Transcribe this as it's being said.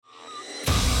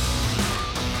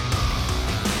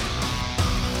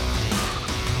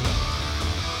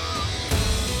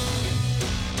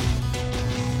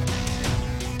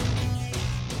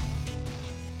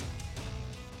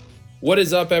What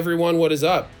is up, everyone? What is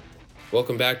up?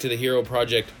 Welcome back to the Hero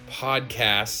Project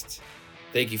podcast.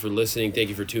 Thank you for listening. Thank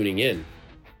you for tuning in.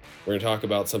 We're going to talk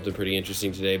about something pretty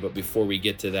interesting today, but before we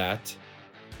get to that,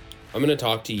 I'm going to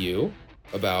talk to you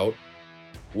about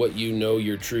what you know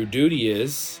your true duty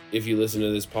is if you listen to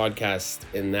this podcast,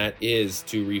 and that is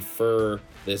to refer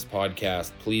this podcast.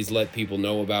 Please let people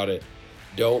know about it.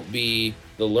 Don't be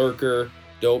the lurker.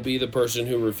 Don't be the person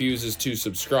who refuses to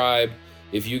subscribe.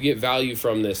 If you get value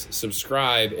from this,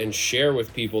 subscribe and share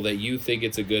with people that you think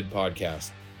it's a good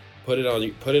podcast. Put it on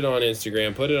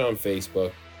Instagram, put it on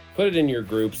Facebook, put it in your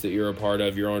groups that you're a part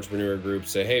of, your entrepreneur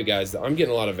groups. Say, hey guys, I'm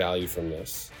getting a lot of value from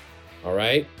this. All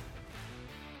right?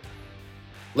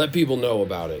 Let people know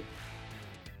about it.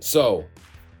 So,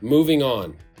 moving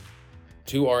on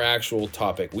to our actual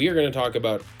topic. We are going to talk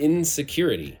about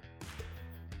insecurity.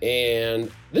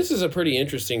 And this is a pretty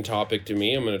interesting topic to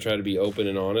me. I'm going to try to be open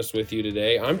and honest with you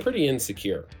today. I'm pretty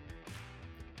insecure.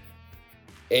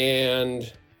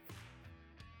 And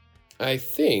I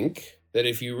think that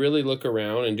if you really look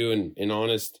around and do an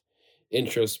honest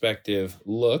introspective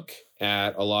look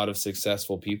at a lot of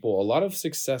successful people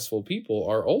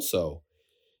are also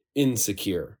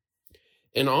insecure.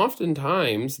 And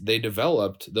oftentimes they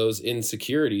developed those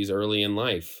insecurities early in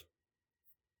life.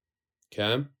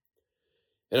 Okay?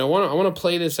 And I want to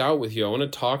play this out with you. I want to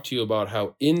talk to you about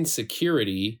how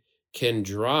insecurity can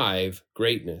drive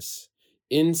greatness.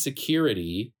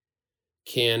 Insecurity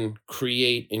can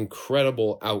create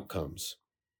incredible outcomes.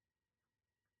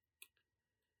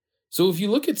 So if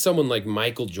you look at someone like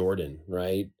Michael Jordan,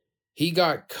 right? He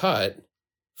got cut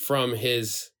from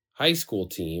his high school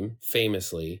team,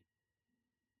 famously,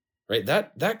 right?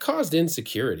 That caused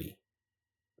insecurity,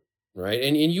 right?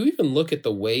 And you even look at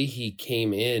the way he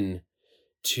came in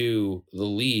to the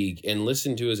league and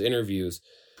listen to his interviews,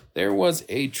 there was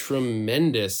a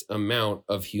tremendous amount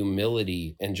of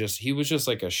humility and he was just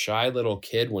like a shy little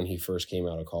kid when he first came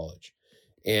out of college.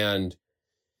 And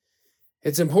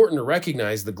it's important to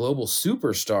recognize the global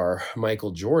superstar,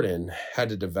 Michael Jordan, had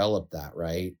to develop that,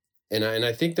 right? And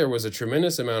I think there was a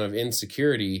tremendous amount of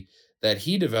insecurity that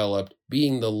he developed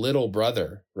being the little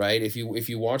brother, right? If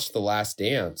you watch The Last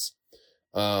Dance,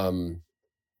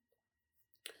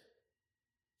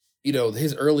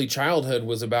 his early childhood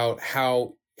was about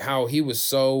how he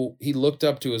looked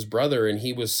up to his brother and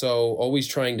he was so always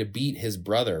trying to beat his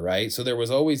brother, right? So there was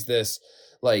always this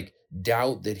like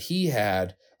doubt that he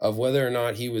had of whether or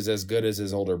not he was as good as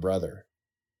his older brother.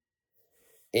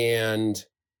 And,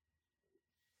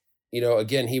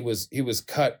 again, he was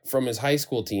cut from his high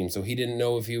school team, so he didn't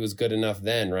know if he was good enough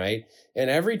then, right?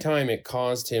 And every time it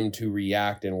caused him to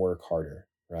react and work harder,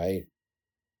 right?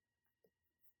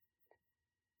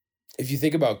 If you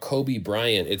think about Kobe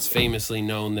Bryant, it's famously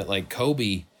known that like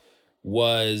Kobe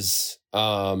was,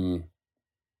 according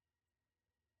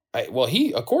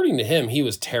to him, he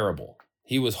was terrible.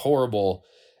 He was horrible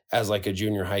as like a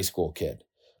junior high school kid.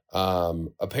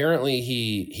 Apparently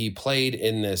he played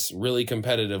in this really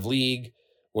competitive league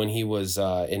when he was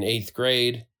in 8th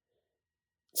grade,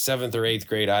 7th or 8th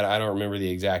grade. I don't remember the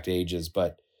exact ages,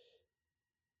 but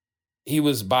he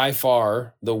was by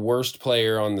far the worst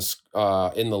player on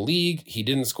in the league. He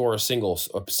didn't score a single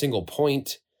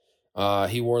point.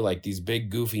 He wore like these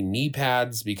big goofy knee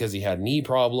pads because he had knee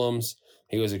problems.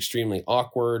 He was extremely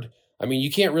awkward. I mean, you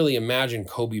can't really imagine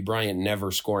Kobe Bryant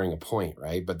never scoring a point,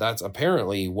 right? But that's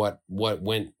apparently what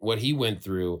he went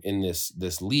through in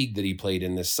this league that he played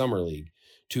in, this summer league,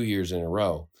 2 years in a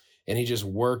row. And he just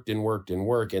worked and worked and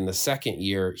worked. And the second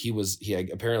year, he was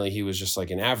just like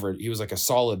an average. He was like a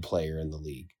solid player in the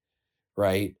league,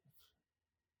 right?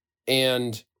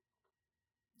 And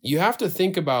you have to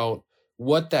think about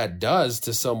what that does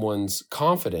to someone's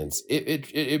confidence.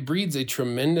 It breeds a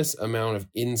tremendous amount of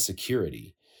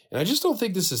insecurity. And I just don't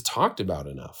think this is talked about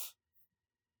enough.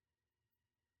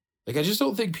 Like, I just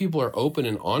don't think people are open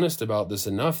and honest about this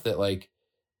enough that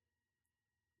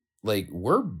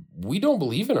we don't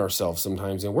believe in ourselves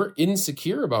sometimes, and we're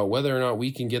insecure about whether or not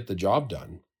we can get the job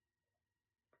done.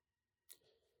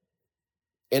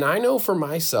 And I know for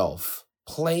myself,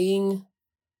 playing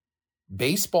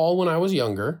baseball when I was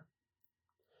younger,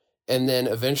 and then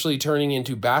eventually turning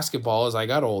into basketball as I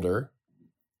got older,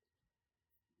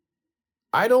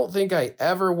 I don't think I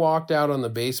ever walked out on the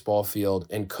baseball field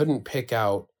and couldn't pick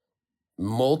out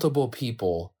multiple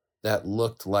people that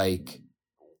looked like,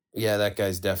 yeah, that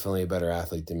guy's definitely a better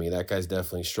athlete than me. That guy's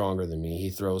definitely stronger than me. He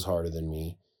throws harder than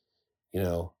me.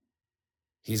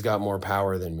 He's got more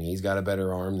power than me. He's got a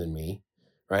better arm than me,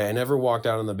 right? I never walked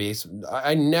out on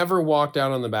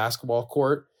the basketball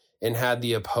court and had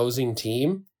the opposing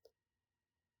team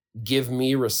give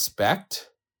me respect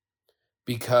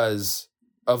because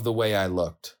of the way I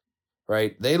looked,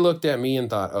 right? They looked at me and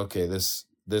thought, okay, this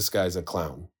guy's a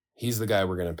clown. He's the guy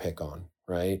we're going to pick on,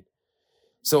 right?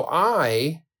 So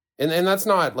and that's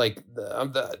not like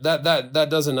that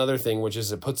does another thing, which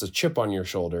is it puts a chip on your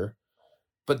shoulder.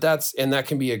 But that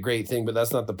can be a great thing, but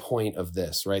that's not the point of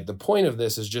this, right? The point of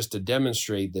this is just to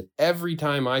demonstrate that every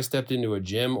time I stepped into a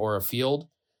gym or a field,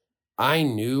 I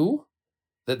knew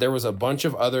that there was a bunch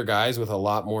of other guys with a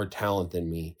lot more talent than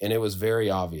me. And it was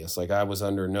very obvious. Like I was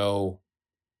under no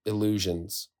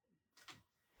illusions.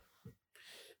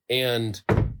 And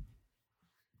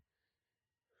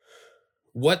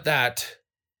what that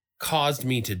caused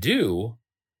me to do,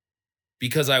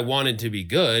 because I wanted to be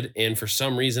good, and for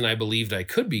some reason I believed I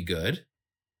could be good,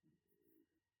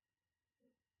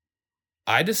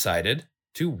 I decided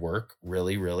to work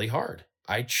really, really hard.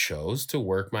 I chose to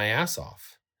work my ass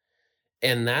off.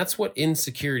 And that's what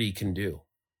insecurity can do.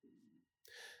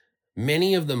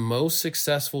 Many of the most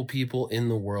successful people in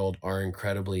the world are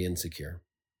incredibly insecure.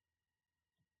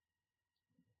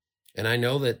 And I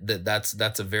know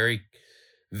that's a very,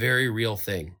 very real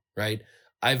thing, right?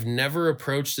 I've never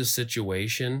approached a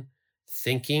situation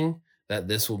thinking that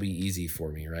this will be easy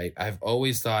for me, right? I've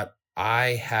always thought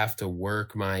I have to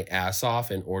work my ass off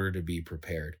in order to be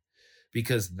prepared,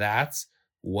 because that's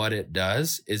what it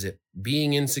does.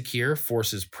 Being insecure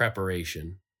forces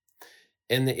preparation,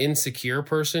 and the insecure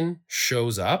person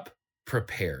shows up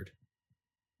prepared,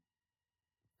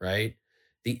 right?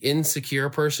 The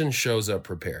insecure person shows up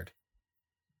prepared.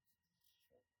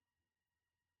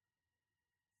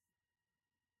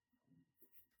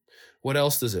 What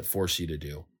else does it force you to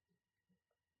do?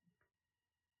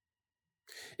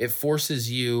 It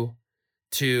forces you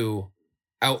to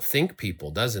outthink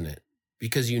people, doesn't it?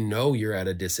 Because you know you're at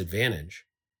a disadvantage.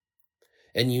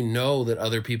 And you know that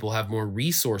other people have more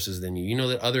resources than you. You know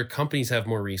that other companies have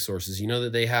more resources. You know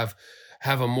that they have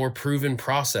a more proven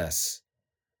process,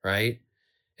 right?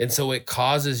 And so it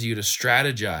causes you to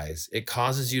strategize. It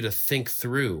causes you to think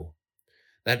through.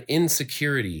 That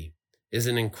insecurity is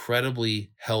an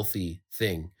incredibly healthy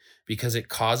thing, because it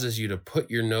causes you to put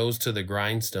your nose to the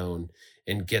grindstone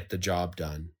and get the job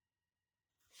done,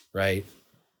 right?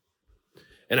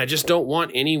 And I just don't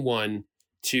want anyone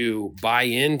to buy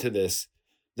into this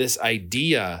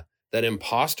idea that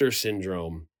imposter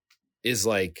syndrome is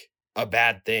like a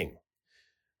bad thing,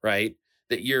 right?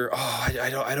 That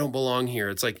I don't belong here.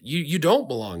 It's like you don't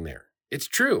belong there. It's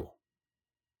true.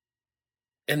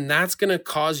 And that's going to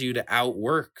cause you to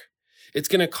outwork. It's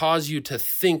going to cause you to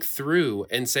think through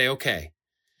and say, okay,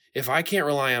 if I can't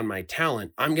rely on my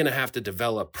talent, I'm going to have to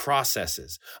develop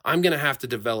processes. I'm going to have to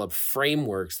develop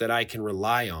frameworks that I can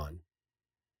rely on.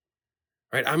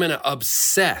 Right? I'm going to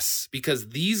obsess, because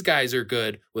these guys are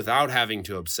good without having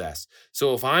to obsess.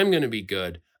 So if I'm going to be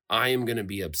good, I am going to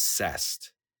be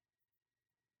obsessed.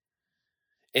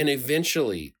 And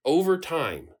eventually, over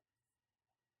time,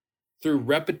 through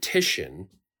repetition,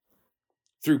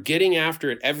 through getting after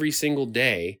it every single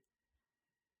day,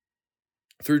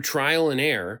 through trial and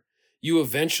error, you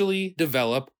eventually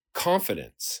develop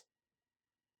confidence.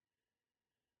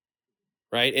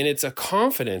 Right? And it's a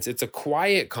confidence, it's a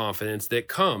quiet confidence that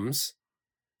comes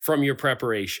from your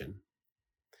preparation.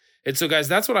 And so, guys,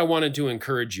 that's what I wanted to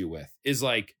encourage you with, is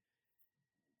like,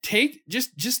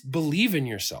 just believe in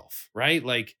yourself, right?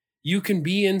 Like, you can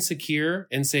be insecure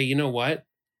and say, you know what?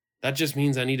 That just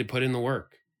means I need to put in the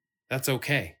work. That's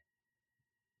okay.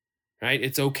 Right?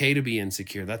 It's okay to be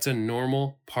insecure. That's a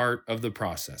normal part of the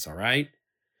process, all right?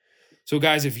 So,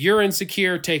 guys, if you're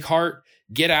insecure, take heart,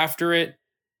 get after it.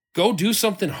 Go do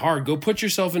something hard. Go put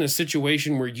yourself in a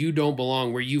situation where you don't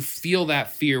belong, where you feel that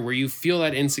fear, where you feel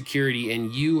that insecurity,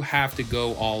 and you have to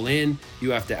go all in.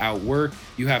 You have to outwork,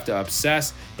 you have to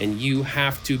obsess, and you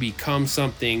have to become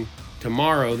something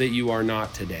tomorrow that you are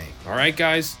not today. All right,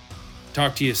 guys?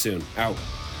 Talk to you soon. Out.